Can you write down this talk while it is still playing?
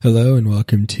Hello and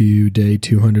welcome to day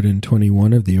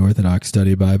 221 of the Orthodox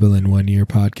Study Bible in 1 Year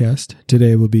podcast.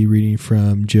 Today we'll be reading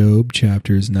from Job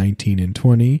chapters 19 and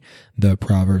 20, the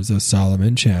Proverbs of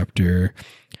Solomon chapter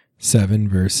 7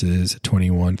 verses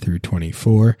 21 through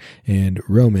 24, and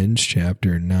Romans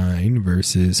chapter 9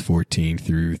 verses 14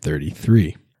 through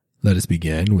 33. Let us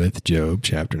begin with Job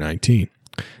chapter 19.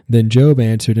 Then Job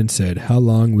answered and said, How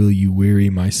long will you weary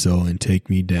my soul and take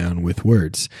me down with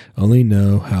words? Only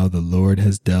know how the Lord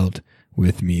has dealt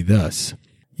with me thus.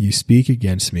 You speak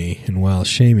against me, and while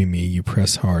shaming me, you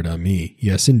press hard on me.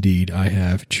 Yes, indeed, I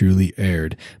have truly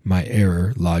erred. My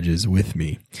error lodges with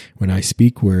me. When I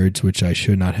speak words which I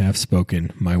should not have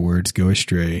spoken, my words go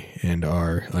astray and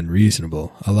are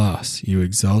unreasonable. Alas, you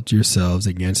exalt yourselves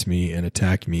against me and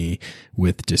attack me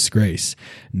with disgrace.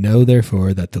 Know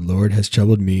therefore that the Lord has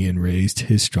troubled me and raised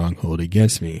his stronghold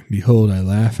against me. Behold, I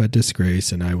laugh at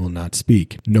disgrace, and I will not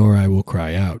speak, nor I will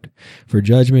cry out. For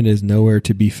judgment is nowhere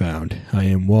to be found. I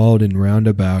am walled and round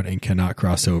about and cannot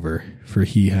cross over, for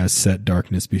he has set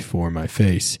darkness before my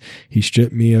face. He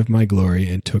stripped me of my glory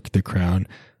and took the crown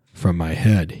from my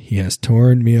head. He has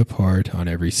torn me apart on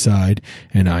every side,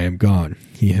 and I am gone.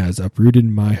 He has uprooted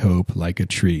my hope like a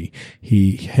tree.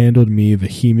 He handled me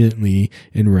vehemently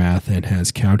in wrath and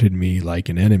has counted me like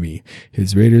an enemy.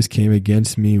 His raiders came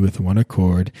against me with one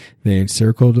accord. They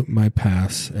encircled my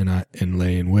paths and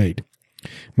lay in wait.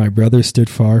 My brothers stood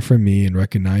far from me and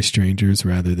recognized strangers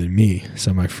rather than me.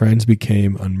 So my friends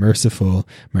became unmerciful.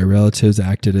 My relatives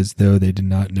acted as though they did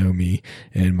not know me,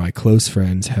 and my close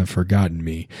friends have forgotten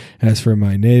me. As for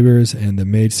my neighbors and the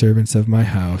maidservants of my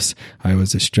house, I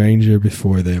was a stranger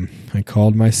before them. I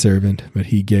called my servant, but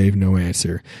he gave no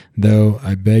answer. Though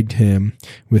I begged him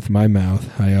with my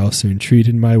mouth, I also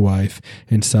entreated my wife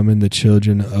and summoned the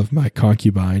children of my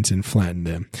concubines and flattened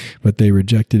them. But they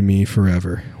rejected me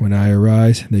forever. When I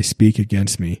arise, they speak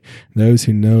against me. Those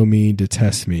who know me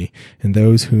detest me, and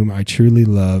those whom I truly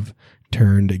love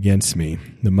turned against me.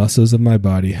 The muscles of my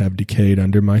body have decayed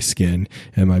under my skin,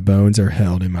 and my bones are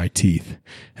held in my teeth.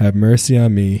 Have mercy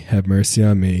on me,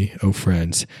 O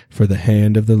friends, for the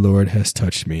hand of the Lord has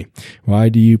touched me. Why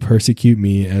do you persecute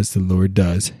me as the Lord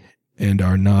does, and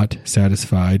are not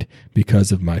satisfied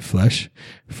because of my flesh?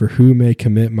 For who may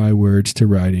commit my words to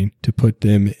writing, to put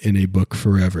them in a book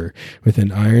forever, with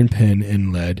an iron pen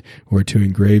and lead, or to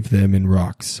engrave them in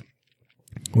rocks?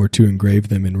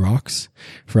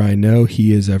 For I know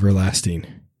he is everlasting,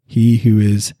 he who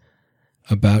is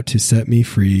about to set me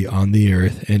free on the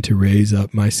earth and to raise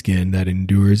up my skin that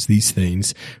endures these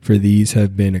things, for these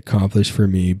have been accomplished for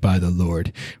me by the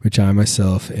Lord, which I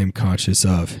myself am conscious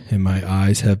of, and my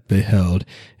eyes have beheld,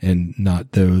 and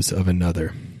not those of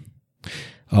another.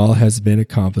 All has been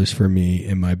accomplished for me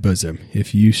in my bosom.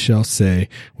 If you shall say,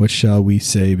 What shall we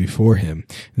say before him?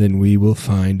 Then we will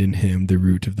find in him the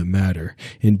root of the matter.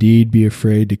 Indeed, be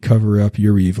afraid to cover up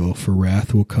your evil, for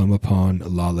wrath will come upon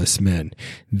lawless men.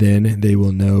 Then they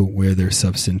will know where their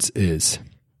substance is.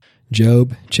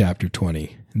 Job chapter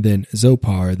 20. Then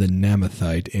Zophar the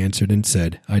Naamathite answered and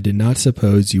said, I did not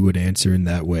suppose you would answer in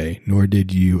that way, nor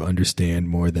did you understand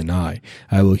more than I.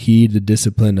 I will heed the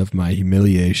discipline of my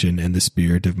humiliation, and the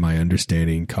spirit of my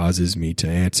understanding causes me to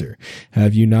answer.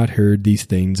 Have you not heard these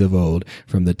things of old,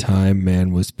 from the time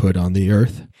man was put on the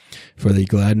earth? For the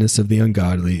gladness of the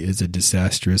ungodly is a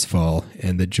disastrous fall,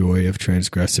 and the joy of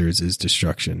transgressors is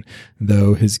destruction.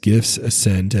 Though his gifts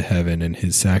ascend to heaven, and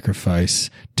his sacrifice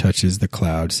touches the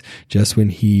clouds, just when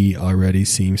he already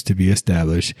seems to be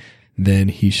established, then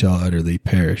he shall utterly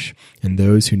perish. And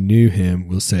those who knew him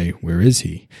will say, Where is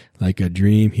he? Like a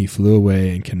dream he flew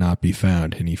away and cannot be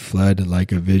found, and he fled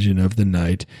like a vision of the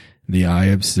night. The eye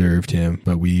observed him,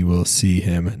 but we will see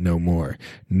him no more,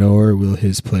 nor will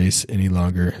his place any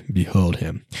longer behold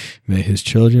him. May his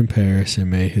children perish,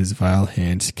 and may his vile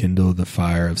hands kindle the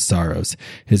fire of sorrows.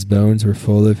 His bones were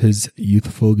full of his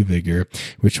youthful vigor,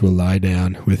 which will lie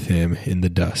down with him in the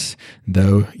dust.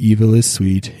 Though evil is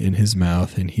sweet in his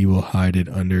mouth, and he will hide it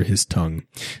under his tongue.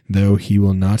 Though he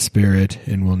will not spare it,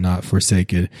 and will not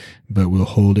forsake it, but will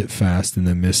hold it fast in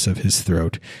the midst of his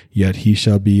throat. Yet he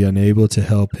shall be unable to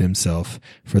help himself,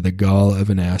 for the gall of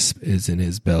an asp is in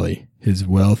his belly. His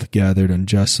wealth gathered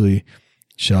unjustly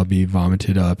shall be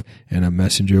vomited up, and a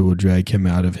messenger will drag him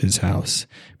out of his house.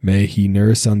 May he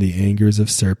nurse on the angers of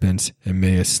serpents, and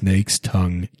may a snake's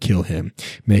tongue kill him.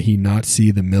 May he not see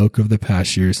the milk of the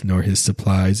pastures, nor his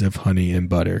supplies of honey and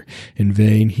butter. In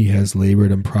vain he has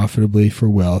labored unprofitably for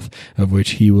wealth, of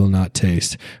which he will not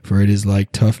taste, for it is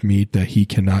like tough meat that he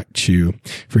cannot chew.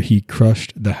 For he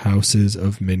crushed the houses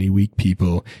of many weak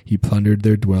people, he plundered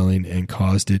their dwelling and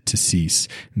caused it to cease.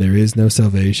 There is no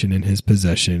salvation in his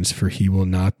possessions, for he will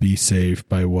not be saved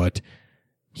by what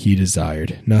he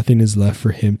desired. Nothing is left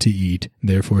for him to eat,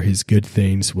 therefore his good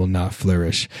things will not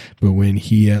flourish. But when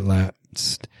he at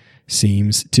last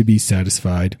seems to be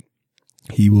satisfied,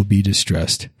 he will be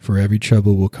distressed, for every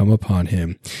trouble will come upon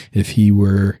him. If he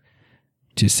were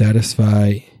to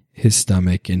satisfy his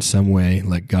stomach in some way,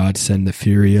 let God send the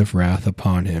fury of wrath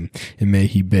upon him, and may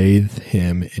he bathe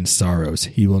him in sorrows.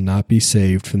 He will not be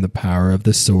saved from the power of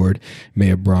the sword.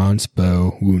 May a bronze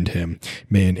bow wound him.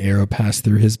 May an arrow pass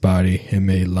through his body, and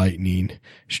may lightning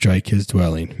strike his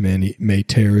dwelling. May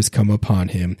terrors come upon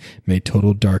him. May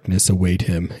total darkness await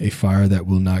him. A fire that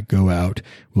will not go out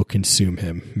will consume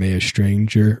him. May a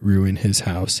stranger ruin his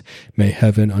house. May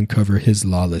heaven uncover his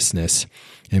lawlessness,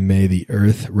 and may the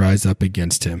earth rise up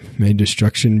against him. May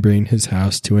destruction bring his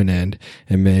house to an end,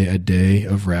 and may a day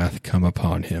of wrath come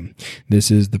upon him.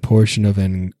 This is the portion of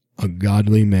a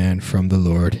godly man from the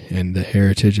Lord, and the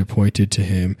heritage appointed to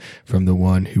him from the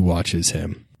one who watches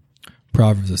him.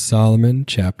 Proverbs of Solomon,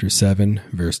 chapter 7,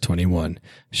 verse 21.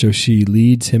 So she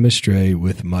leads him astray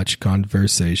with much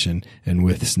conversation, and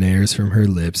with snares from her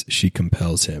lips she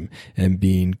compels him. And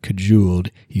being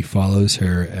cajoled, he follows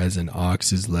her as an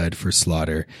ox is led for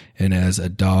slaughter, and as a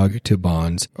dog to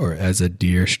bonds, or as a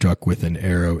deer struck with an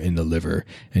arrow in the liver.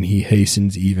 And he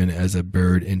hastens even as a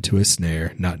bird into a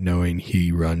snare, not knowing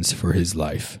he runs for his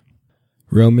life.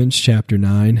 Romans chapter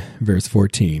 9, verse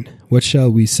 14. What shall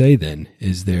we say then?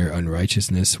 Is there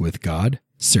unrighteousness with God?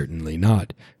 Certainly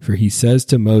not. For he says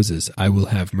to Moses, I will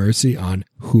have mercy on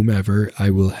whomever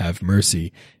I will have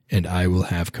mercy, and I will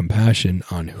have compassion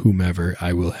on whomever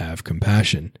I will have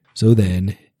compassion. So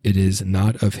then, it is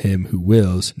not of him who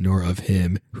wills, nor of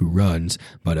him who runs,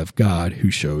 but of God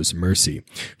who shows mercy.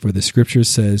 For the scripture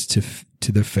says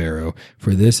to the Pharaoh,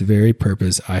 for this very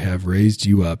purpose I have raised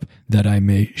you up, that I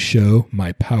may show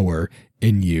my power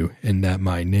in you, and that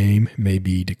my name may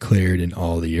be declared in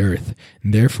all the earth.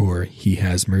 Therefore he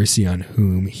has mercy on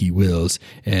whom he wills,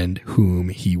 and whom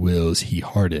he wills he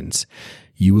hardens.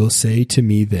 You will say to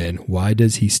me then, why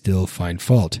does he still find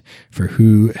fault? For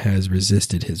who has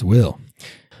resisted his will?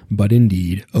 But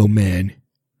indeed, O man,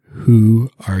 who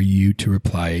are you to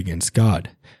reply against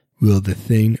God? Will the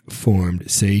thing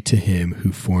formed say to him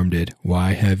who formed it,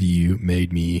 why have you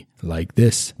made me like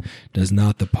this? Does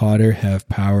not the potter have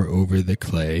power over the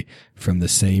clay from the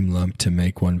same lump to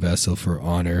make one vessel for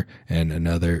honor and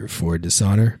another for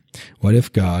dishonor? What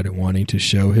if God, wanting to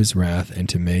show his wrath and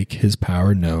to make his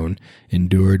power known,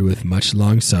 endured with much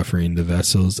long suffering the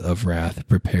vessels of wrath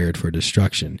prepared for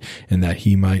destruction, and that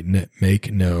he might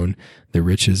make known the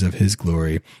riches of his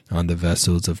glory on the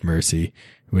vessels of mercy,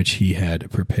 which he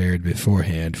had prepared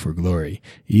beforehand for glory,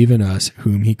 even us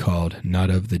whom he called, not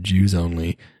of the Jews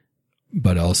only,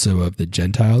 but also of the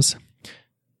Gentiles?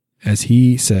 As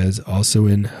he says also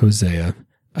in Hosea,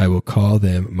 I will call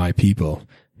them my people,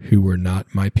 who were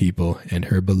not my people, and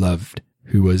her beloved,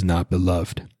 who was not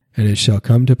beloved. And it shall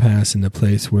come to pass in the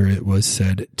place where it was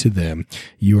said to them,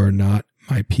 you are not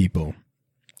my people,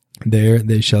 there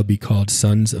they shall be called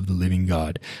sons of the living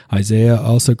God. Isaiah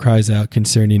also cries out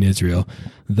concerning Israel,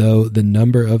 though the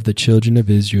number of the children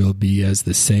of Israel be as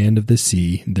the sand of the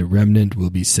sea, the remnant will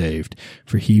be saved.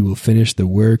 For he will finish the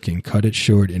work and cut it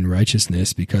short in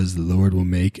righteousness, because the Lord will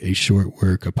make a short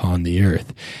work upon the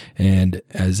earth. And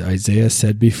as Isaiah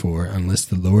said before, unless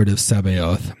the Lord of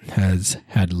Sabaoth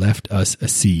had left us a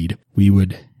seed, we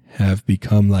would have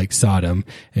become like Sodom,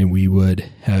 and we would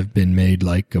have been made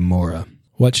like Gomorrah.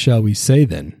 What shall we say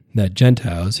then? That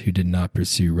Gentiles who did not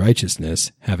pursue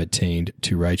righteousness have attained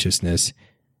to righteousness,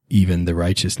 even the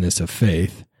righteousness of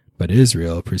faith, but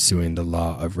Israel, pursuing the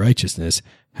law of righteousness,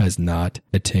 has not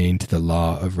attained to the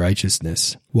law of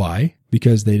righteousness. Why?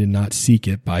 Because they did not seek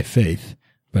it by faith,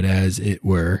 but as it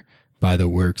were by the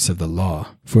works of the law.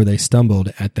 For they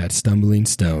stumbled at that stumbling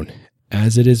stone.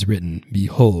 As it is written,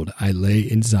 behold, I lay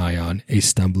in Zion a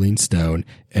stumbling stone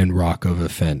and rock of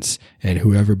offense, and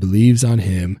whoever believes on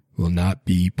him will not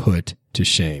be put to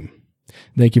shame.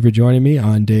 Thank you for joining me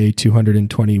on day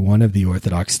 221 of the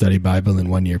Orthodox Study Bible in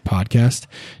 1 Year podcast.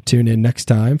 Tune in next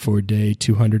time for day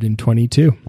 222.